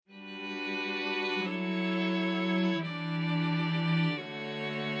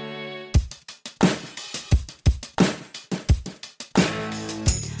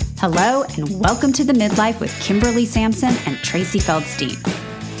Hello and welcome to The Midlife with Kimberly Sampson and Tracy Feldstein.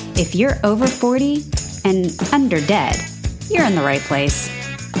 If you're over 40 and under dead, you're in the right place.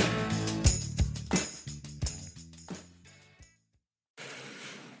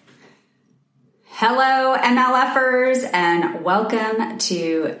 Hello, MLFers, and welcome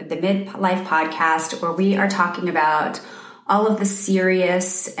to the Midlife Podcast, where we are talking about all of the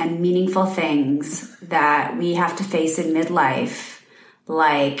serious and meaningful things that we have to face in midlife,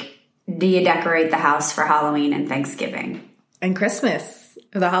 like, do you decorate the house for Halloween and Thanksgiving? And Christmas,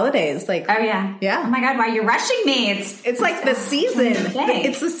 the holidays. Oh, yeah. Yeah. Oh, my God, why are you rushing me? It's like the season.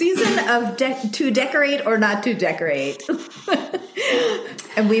 It's the season of to decorate or not to decorate.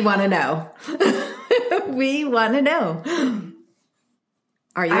 And we want to know. We want to know.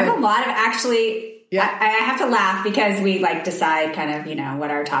 Are you? I have a lot of actually, yeah. I have to laugh because we decide kind of,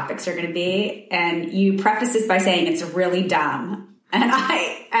 what our topics are going to be. And you preface this by saying it's really dumb. And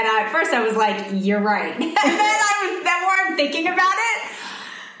I at first I was like, you're right. And then the more I'm thinking about it,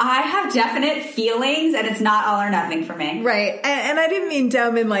 I have definite feelings and it's not all or nothing for me. Right. And I didn't mean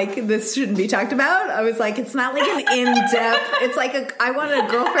dumb and this shouldn't be talked about. I was like, it's not like an in-depth, it's like I wanted a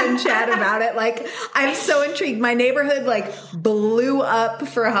girlfriend chat about it. I'm so intrigued. My neighborhood blew up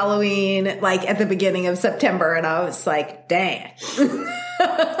for Halloween at the beginning of September. And I was like, dang.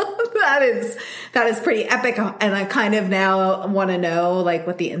 That is pretty epic. And I kind of now want to know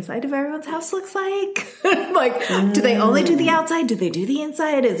what the inside of everyone's house looks like. Do they only do the outside? Do they do the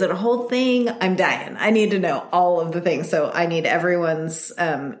inside? Is it a whole thing? I'm dying. I need to know all of the things. So I need everyone's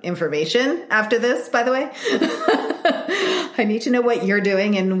information after this, by the way. I need to know what you're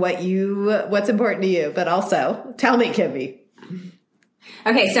doing and what's important to you. But also, tell me, Kimby.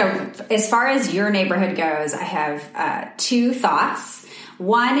 Okay, so as far as your neighborhood goes, I have two thoughts.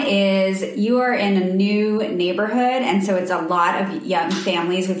 One is you are in a new neighborhood, and so it's a lot of young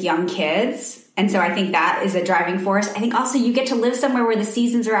families with young kids. And so I think that is a driving force. I think also you get to live somewhere where the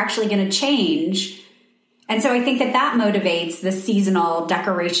seasons are actually going to change. And so I think that motivates the seasonal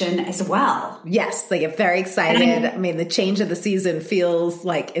decoration as well. Yes, they get very excited. I mean, the change of the season feels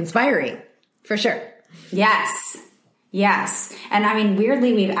inspiring, for sure. Yes. Yes. And I mean,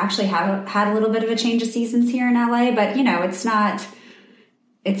 weirdly, we've actually had a little bit of a change of seasons here in LA, but it's not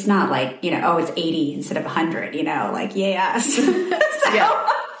it's 80 instead of 100, yes. Yeah.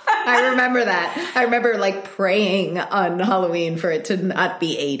 I remember that. I remember praying on Halloween for it to not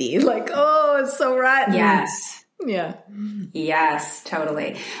be 80. It's so rotten. Yes. Yeah. Yes,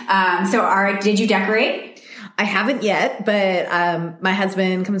 totally. Did you decorate? I haven't yet, but my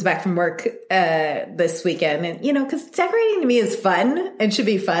husband comes back from work this weekend. And, because decorating to me is fun. It should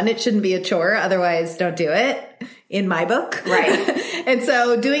be fun. It shouldn't be a chore. Otherwise, don't do it, in my book. Right. And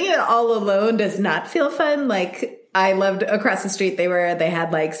so doing it all alone does not feel fun. I loved across the street, they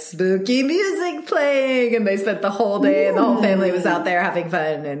had spooky music playing, and they spent the whole day and the whole family was out there having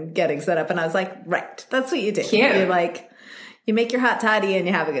fun and getting set up. And I was like, right, that's what you do. Cute. You make your hot toddy and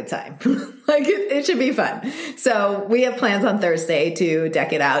you have a good time. It should be fun. So we have plans on Thursday to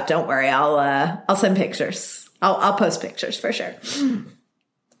deck it out. Don't worry. I'll send pictures. I'll post pictures for sure.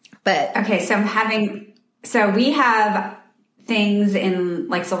 But okay. So we have things in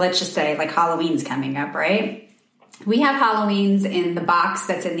so let's just say Halloween's coming up, right? We have Halloweens in the box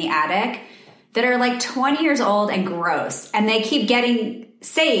that's in the attic that are 20 years old and gross. And they keep getting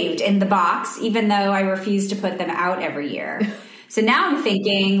saved in the box, even though I refuse to put them out every year. So now I'm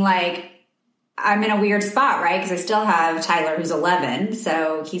thinking I'm in a weird spot, right? Because I still have Tyler, who's 11.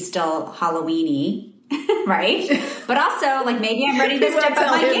 So he's still Halloween-y, right? But also maybe I'm ready to step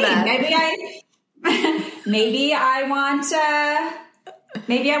up my game. Maybe I want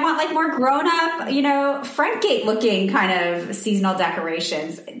more grown up, front gate looking kind of seasonal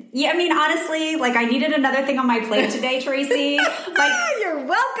decorations. Yeah, I mean, honestly, I needed another thing on my plate today, Tracy. You're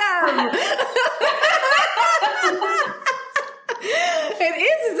welcome. It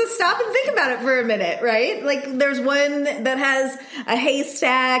is. It's a stop and think about it for a minute, right? There's one that has a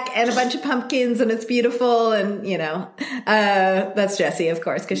haystack and a bunch of pumpkins and it's beautiful. And, that's Jessie, of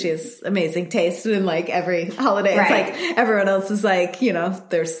course, because she has amazing taste in every holiday. Right. It's everyone else is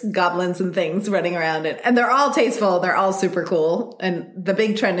there's goblins and things running around it. And they're all tasteful. They're all super cool. And the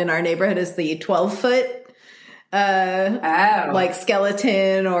big trend in our neighborhood is the 12-foot,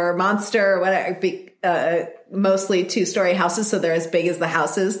 skeleton or monster or whatever. Mostly 2-story houses, so they're as big as the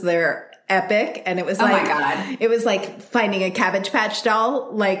houses. They're epic, and it was my God. It was like finding a Cabbage Patch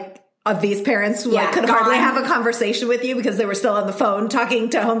doll. Of these parents could hardly have a conversation with you because they were still on the phone talking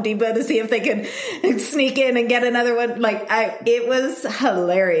to Home Depot to see if they could sneak in and get another one. It was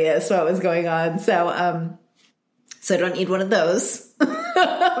hilarious what was going on. So I don't need one of those.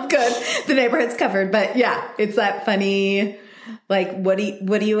 I'm good. The neighborhood's covered. But yeah, it's that funny, like, what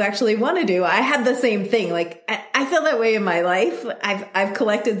do you actually want to do? I had the same thing. Like, I feel that way in my life. I've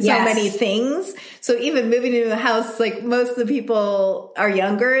collected so many things. So even moving into a house, like most of the people are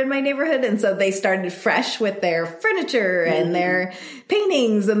younger in my neighborhood. And so they started fresh with their furniture and their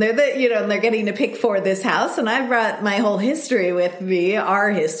paintings, and and they're getting to pick for this house. And I brought my whole history with me,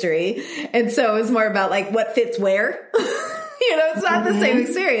 our history. And so it was more about like what fits where. It's not the same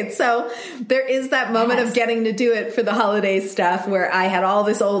experience. So there is that moment of getting to do it for the holiday stuff where I had all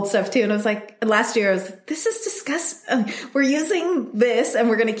this old stuff too. And I was like, last year I was like, this is disgusting. We're using this and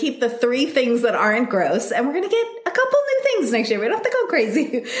we're going to keep the 3 things that aren't gross, and we're going to get a couple new things next year. We don't have to go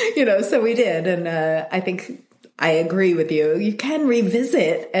crazy, so we did. And I think I agree with you. You can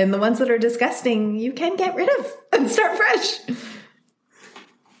revisit, and the ones that are disgusting, you can get rid of and start fresh.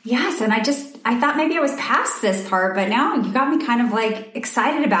 Yes. And I thought maybe I was past this part, but now you got me kind of like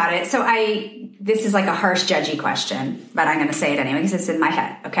excited about it. So this is like a harsh, judgy question, but I'm going to say it anyway because it's in my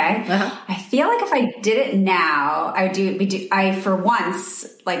head. Okay. Uh-huh. I feel like if I did it now, I for once,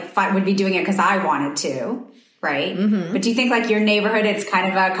 like would be doing it because I wanted to. Right. Mm-hmm. But do you think like your neighborhood, it's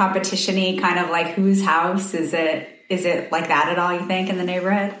kind of a competition-y kind of like whose house is it? Is it like that at all, you think, in the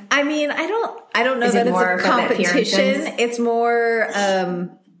neighborhood? I mean, I don't know that it's a competition. It's more,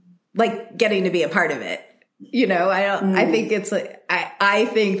 like getting to be a part of it. I think it's like, I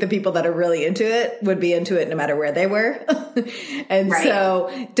think the people that are really into it would be into it no matter where they were. And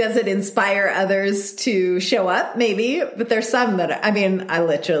so does it inspire others to show up? Maybe, but there's some that, I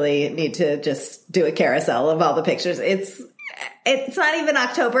literally need to just do a carousel of all the pictures. It's not even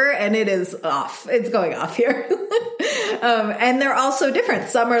October and it is off. It's going off here. And they're all so different.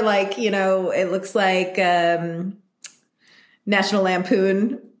 Some are like, it looks like, National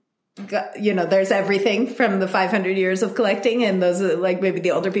Lampoon. There's everything from the 500 years of collecting, and those are like maybe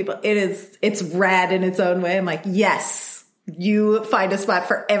the older people. It's rad in its own way. I'm like, yes, you find a spot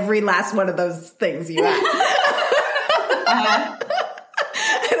for every last one of those things you have.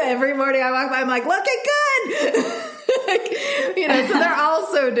 And every morning I walk by, I'm like, looking good. So they're all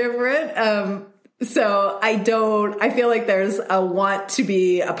so different. So I feel like there's a want to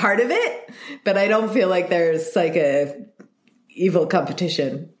be a part of it, but I don't feel like there's like a evil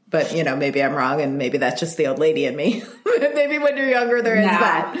competition. But, maybe I'm wrong, and maybe that's just the old lady in me. Maybe when you're younger, there is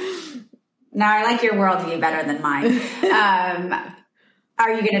that. No, I like your worldview better than mine.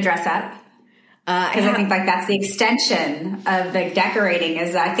 Are you going to dress up? Because I think like that's the extension of the decorating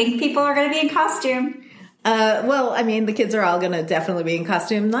is I think people are going to be in costume. The kids are all going to definitely be in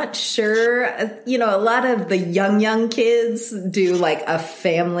costume. Not sure. A lot of the young kids do like a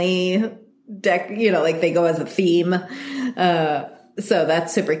family deck, like they go as a theme. So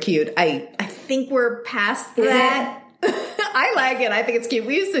that's super cute. I think we're past that. I like it. I think it's cute.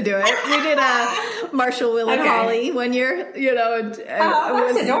 We used to do it. We did Marshall, Will, and Holly one year, it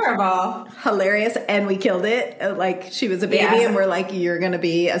was adorable. Hilarious. And we killed it. Like she was a baby and we're like, you're going to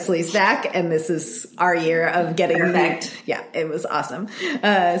be a Sleestak. And this is our year of getting perfect. Yeah, it was awesome.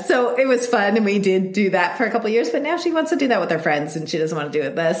 So it was fun. And we did do that for a couple of years, but now she wants to do that with her friends and she doesn't want to do it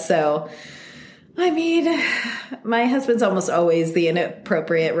with us. So my husband's almost always the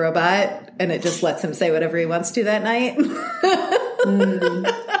inappropriate robot, and it just lets him say whatever he wants to that night.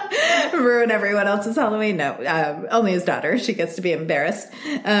 Ruin everyone else's Halloween. No, only his daughter. She gets to be embarrassed.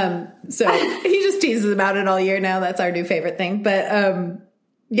 So he just teases about it all year now. That's our new favorite thing. But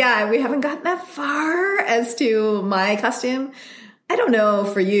we haven't gotten that far as to my costume. I don't know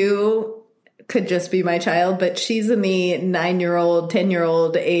for you. Could just be my child, but she's in the 9-year-old,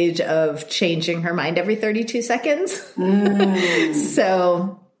 10-year-old age of changing her mind every 32 seconds.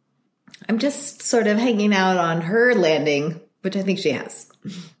 So I'm just sort of hanging out on her landing, which I think she has.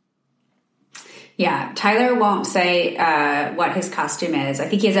 Yeah. Tyler won't say what his costume is. I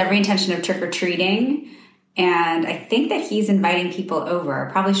think he has every intention of trick-or-treating, and I think that he's inviting people over.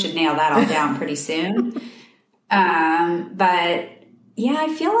 Probably should nail that all down pretty soon. But yeah,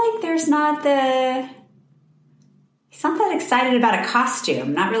 I feel like he's not that excited about a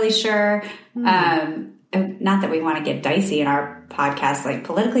costume. Not really sure. Not that we want to get dicey in our podcast, like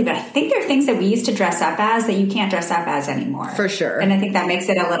politically, but I think there are things that we used to dress up as that you can't dress up as anymore. For sure. And I think that makes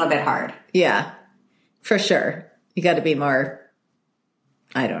it a little bit hard. Yeah, for sure. You got to be more,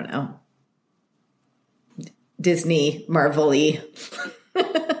 I don't know, Disney, Marvel-y.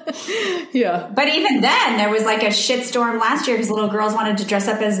 Yeah. But even then, there was like a shitstorm last year because little girls wanted to dress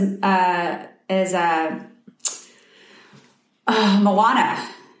up as Moana.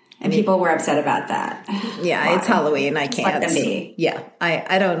 And people were upset about that. Yeah, Why? it's Halloween. I can't. Let them be. Yeah,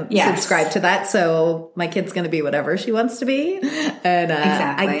 I don't subscribe to that. So my kid's going to be whatever she wants to be. And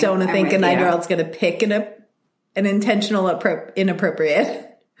Exactly. I don't think a 9-year-old's going to pick an intentional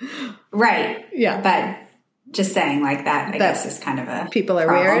inappropriate. Right. Yeah. But just saying like that, I guess is kind of a people are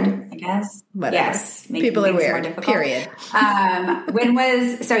problem, weird. I guess. Whatever. Yes. People are weird. Period.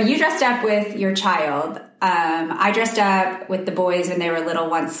 So you dressed up with your child. I dressed up with the boys when they were little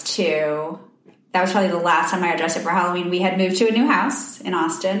once too. That was probably the last time I dressed up for Halloween. We had moved to a new house in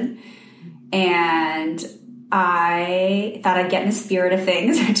Austin, and I thought I'd get in the spirit of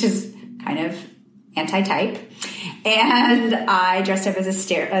things, which is kind of anti-type. And I dressed up as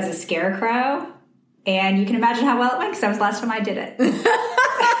a scarecrow, and you can imagine how well it went because that was the last time I did it.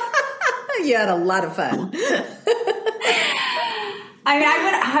 You had a lot of fun. I mean,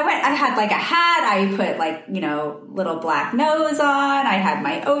 I had like a hat. I put like, little black nose on. I had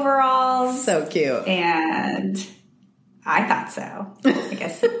my overalls. So cute. And I thought so. I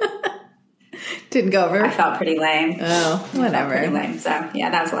guess. Didn't go over. I felt pretty lame. Oh, whatever. Pretty lame. So yeah,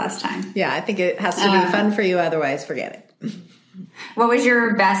 that was the last time. Yeah, I think it has to be fun for you. Otherwise, forget it. What was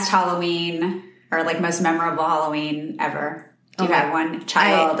your best Halloween or like most memorable Halloween ever? Do you have one?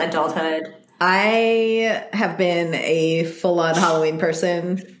 Child, adulthood? I have been a full-on Halloween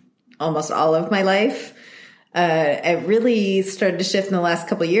person almost all of my life. It really started to shift in the last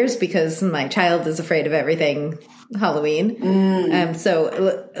couple of years because my child is afraid of everything Halloween. You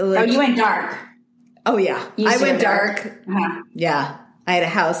went dark. Oh, yeah. I went dark. Uh-huh. Yeah. I had a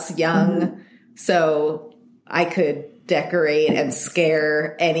house young, so I could decorate and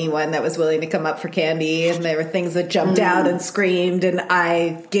scare anyone that was willing to come up for candy. And there were things that jumped out and screamed, and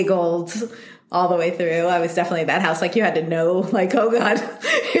I giggled all the way through. I was definitely that house. Like, you had to know, like, oh God,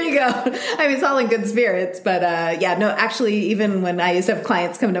 here you go. I mean, it's all in good spirits, but actually, even when I used to have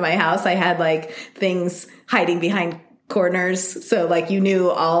clients come to my house, I had like things hiding behind corners. So like you knew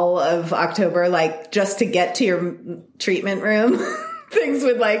all of October, like just to get to your treatment room, things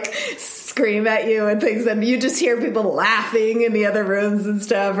would like scream at you and things. And you just hear people laughing in the other rooms and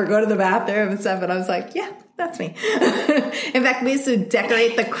stuff, or go to the bathroom and stuff. And I was like, yeah, that's me. In fact, we used to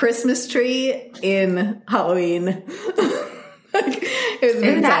decorate the Christmas tree in Halloween. It was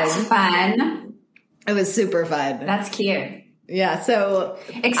Ooh, that's fun. It was super fun. That's cute. Yeah. So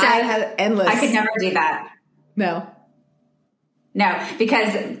except I had endless. I could never do that. No,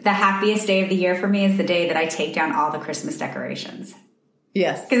 because the happiest day of the year for me is the day that I take down all the Christmas decorations.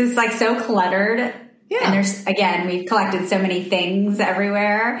 Yes. Because it's like so cluttered. Yeah. And we've collected so many things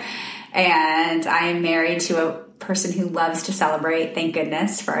everywhere. And I am married to a person who loves to celebrate, thank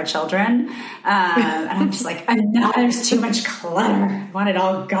goodness, for our children. And I'm just like, there's too much clutter. I want it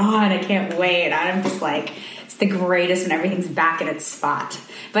all gone. I can't wait. And I'm just like, it's the greatest when everything's back in its spot.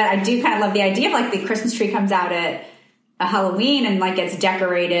 But I do kind of love the idea of like the Christmas tree comes out at a Halloween and like gets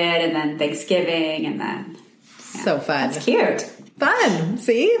decorated, and then Thanksgiving, and then so fun. It's cute. Fun.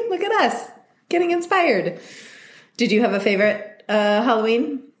 See, look at us getting inspired. Did you have a favorite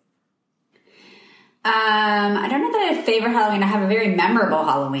Halloween? I don't know that I have a favorite Halloween. I have a very memorable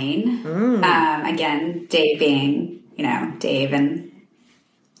Halloween. Again, Dave being, Dave and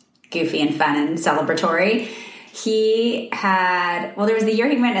goofy and fun and celebratory. There was the year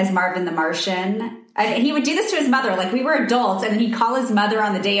he went as Marvin the Martian. And he would do this to his mother. Like, we were adults, and then he'd call his mother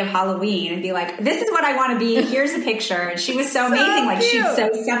on the day of Halloween and be like, this is what I want to be. Here's a picture. And she was so amazing. Like, she'd sew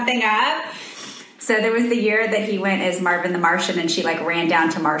something up. So there was the year that he went as Marvin the Martian, and she like ran down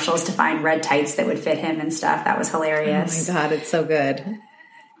to Marshall's to find red tights that would fit him and stuff. That was hilarious. Oh my God, it's so good.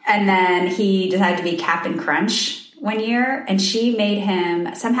 And then he decided to be Captain Crunch one year, and she made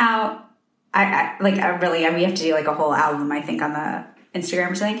him somehow. We have to do like a whole album, I think, on the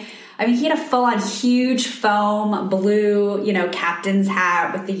Instagram or something. I mean, he had a full-on huge foam blue, captain's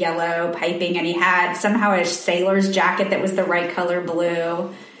hat with the yellow piping, and he had somehow a sailor's jacket that was the right color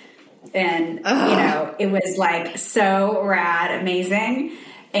blue. And, it was like so rad, amazing.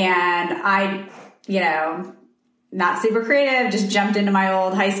 And I, not super creative, just jumped into my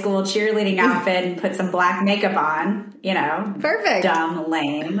old high school cheerleading outfit and put some black makeup on, Perfect. Dumb,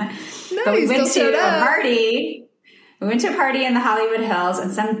 lame. No, but we went to a party. We went to a party in the Hollywood Hills,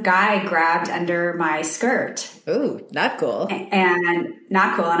 and some guy grabbed under my skirt. Ooh, not cool. And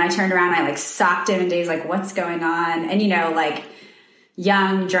not cool. And I turned around and I socked him, and Dave's like, what's going on? And,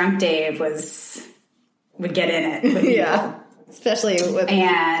 young, drunk Dave would get in it with yeah. Especially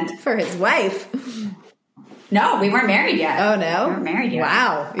for his wife. No, we weren't married yet. Oh, no? We weren't married yet.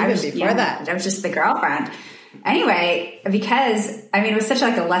 Wow. Even before that. I was just the girlfriend. Anyway, because I mean, it was such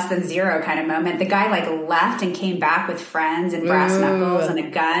like a less than zero kind of moment. The guy like left and came back with friends and brass knuckles and a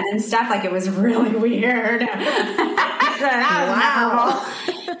gun and stuff. Like it was really weird. Wow.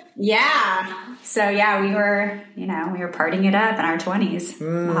 Yeah. So yeah, we were partying it up in our 20s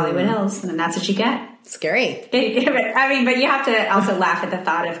in the Hollywood Hills, and that's what you get. Scary. I mean, but you have to also laugh at the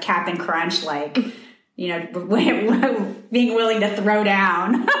thought of Cap'n Crunch, like, being willing to throw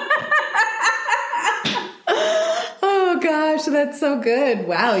down. Oh gosh, that's so good.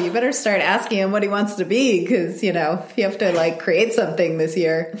 Wow, you better start asking him what he wants to be, because, if you have to like create something this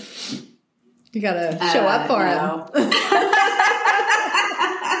year, you gotta show up for him.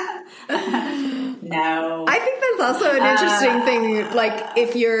 No. I think that's also an interesting thing, like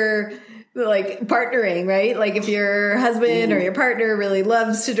if you're like partnering, right? Like if your husband or your partner really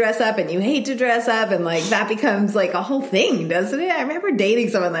loves to dress up and you hate to dress up, and like that becomes like a whole thing, doesn't it? I remember dating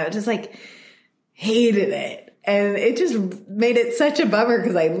someone that just like hated it. And it just made it such a bummer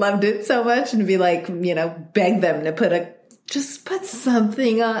because I loved it so much, and to be like, beg them to put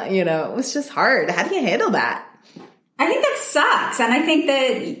something on, it was just hard. How do you handle that? I think that sucks. And I think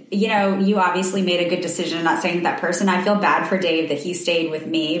that, you obviously made a good decision not saying to that person. I feel bad for Dave that he stayed with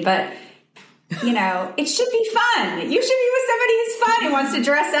me, but it should be fun. You should be with somebody who's fun, who wants to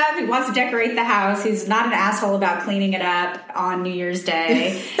dress up, who wants to decorate the house, who's not an asshole about cleaning it up on New Year's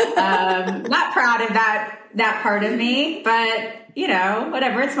Day. Not proud of that part of me, but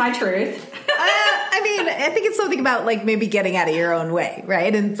whatever. It's my truth. I think it's something about like maybe getting out of your own way,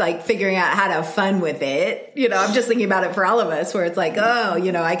 right? And it's like figuring out how to have fun with it. I'm just thinking about it for all of us, where it's like,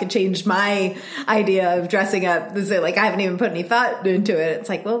 I could change my idea of dressing up. Like I haven't even put any thought into it. It's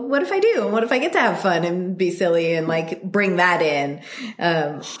like, well, what if I do? What if I get to have fun and be silly and like bring that in?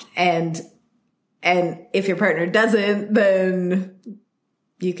 And if your partner doesn't, then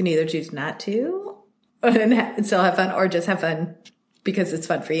you can either choose not to and still have fun, or just have fun because it's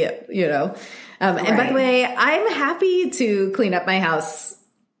fun for you, And by the way, I'm happy to clean up my house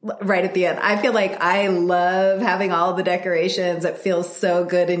right at the end. I feel like I love having all the decorations. It feels so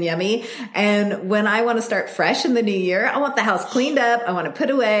good and yummy. And when I want to start fresh in the new year, I want the house cleaned up. I want to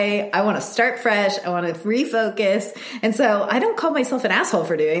put away. I want to start fresh. I want to refocus. And so I don't call myself an asshole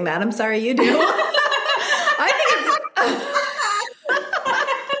for doing that. I'm sorry you do. I think it's...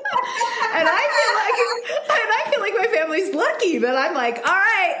 I feel like my family's lucky that I'm like, all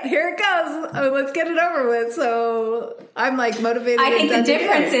right, here it goes. Let's get it over with. So I'm like motivated. I think the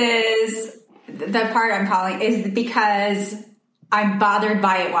difference is the part I'm calling is because I'm bothered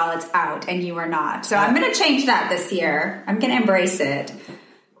by it while it's out and you are not. So I'm going to change that this year. I'm going to embrace it.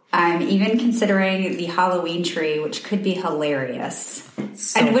 I'm even considering the Halloween tree, which could be hilarious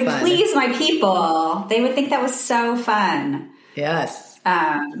and would please my people. They would think that was so fun. Yes.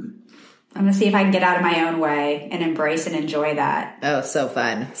 I'm going to see if I can get out of my own way and embrace and enjoy that. Oh, so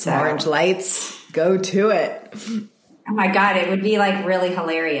fun. Some orange lights. Go to it. Oh my God. It would be like really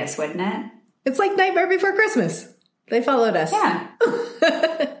hilarious, wouldn't it? It's like Nightmare Before Christmas. They followed us. Yeah.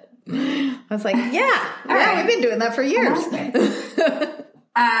 I was like, right. We've been doing that for years.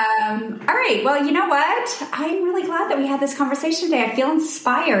 All right. Well, you know what? I'm really glad that we had this conversation today. I feel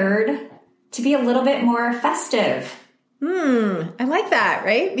inspired to be a little bit more festive. I like that,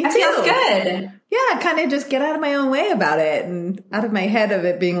 right? Me too. That feels good. Yeah, kind of just get out of my own way about it and out of my head of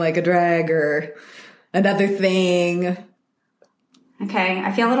it being like a drag or another thing. Okay,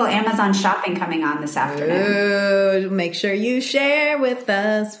 I feel a little Amazon shopping coming on this afternoon. Ooh, make sure you share with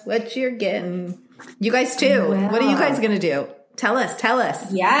us what you're getting. You guys too. What are you guys going to do? Tell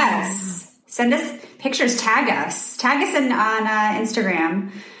us. Yes. Send us pictures. Tag us on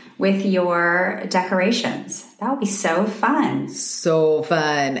Instagram with your decorations. That would be so fun. So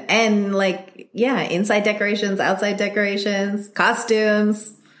fun. And like, inside decorations, outside decorations,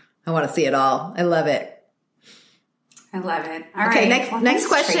 costumes. I want to see it all. I love it. All okay, right. Next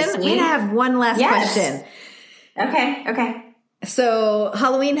question. Tracy. We have one last question. Okay. So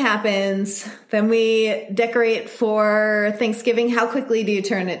Halloween happens, then we decorate for Thanksgiving. How quickly do you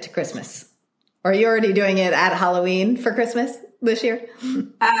turn it to Christmas? Or are you already doing it at Halloween for Christmas this year?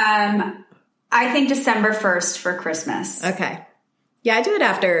 I think December 1st for Christmas. Okay. Yeah, I do it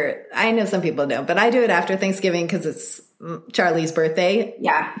after. I know some people don't, but I do it after Thanksgiving because it's Charlie's birthday.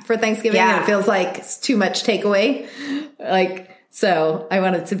 Yeah. For Thanksgiving. Yeah. And it feels like it's too much takeaway. So I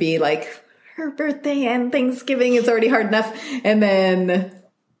want it to be like her birthday and Thanksgiving. It's already hard enough. And then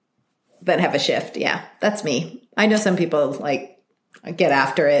have a shift. Yeah, that's me. I know some people like get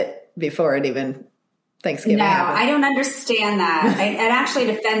after it before it even Thanksgiving. No, happens. I don't understand that. It actually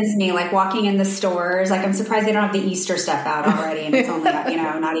defends me, like walking in the stores. Like I'm surprised they don't have the Easter stuff out already. And it's only,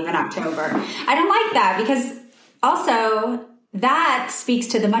 not even October. I don't like that because also, that speaks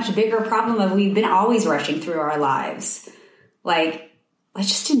to the much bigger problem of we've been always rushing through our lives. Like, let's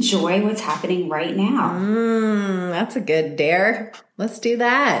just enjoy what's happening right now. That's a good dare. Let's do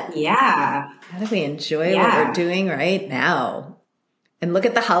that. Yeah. How do we enjoy what we're doing right now? And look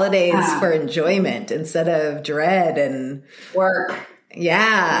at the holidays for enjoyment instead of dread and work.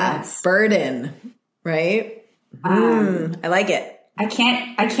 Yeah. Yes. Burden. Right? I like it. I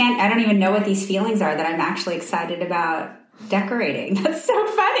don't even know what these feelings are that I'm actually excited about decorating. That's so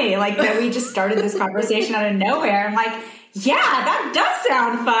funny. Like that we just started this conversation out of nowhere. I'm like, yeah, that does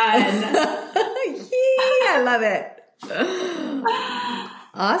sound fun. Yeah, I love it.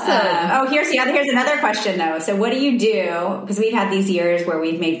 Awesome. Here's another question though. So what do you do? Because we've had these years where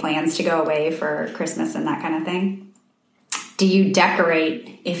we've made plans to go away for Christmas and that kind of thing. Do you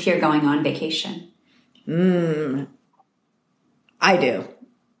decorate if you're going on vacation? I do.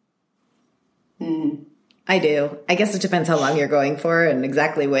 I do. I guess it depends how long you're going for and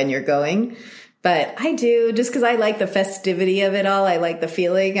exactly when you're going. But I do, just because I like the festivity of it all. I like the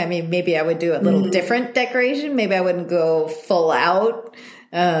feeling. I mean, maybe I would do a little different decoration. Maybe I wouldn't go full out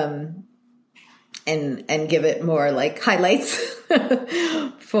and give it more like highlights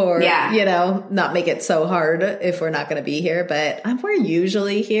for, not make it so hard if we're not going to be here. But we're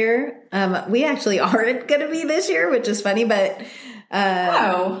usually here. We actually aren't going to be this year, which is funny, but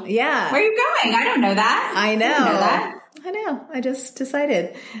yeah. Where are you going? I don't know that. I know. I didn't know that. I know. I just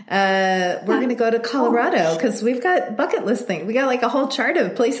decided we're going to go to Colorado because we've got bucket list thing. We got like a whole chart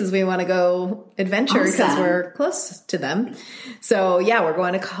of places we want to go adventure because we're close to them. So yeah, we're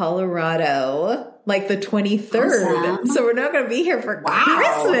going to Colorado like the 23rd. Awesome. So we're not going to be here for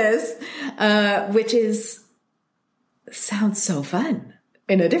Christmas, which sounds so fun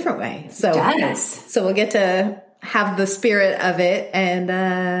in a different way. So, so we'll get to have the spirit of it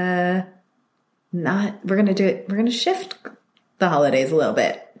and, we're going to do it. We're going to shift the holidays a little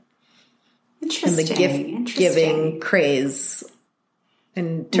bit. Interesting. And the gift giving craze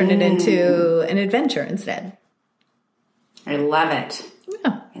and turn it into an adventure instead. I love it.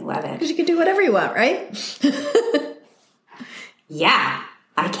 Yeah. I love it. Because you can do whatever you want, right? Yeah,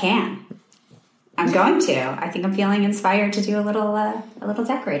 I can. I'm going to. I think I'm feeling inspired to do a little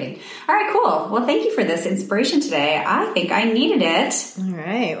decorating. All right, cool. Well, thank you for this inspiration today. I think I needed it. All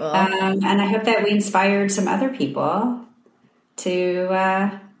right. Well, and I hope that we inspired some other people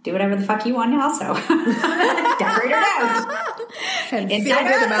to do whatever the fuck you want also. Decorate it out. And feel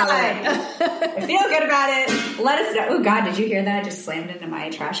good about it. I feel good about it. Let us know. Oh, God, did you hear that? I just slammed into my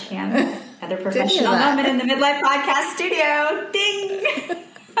trash can. Another professional moment in the Midlife Podcast studio. Ding!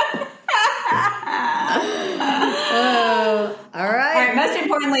 All right. Most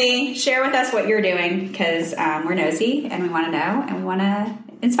importantly, share with us what you're doing because we're nosy and we want to know and we want to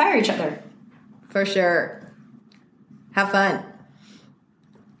inspire each other. For sure. Have fun.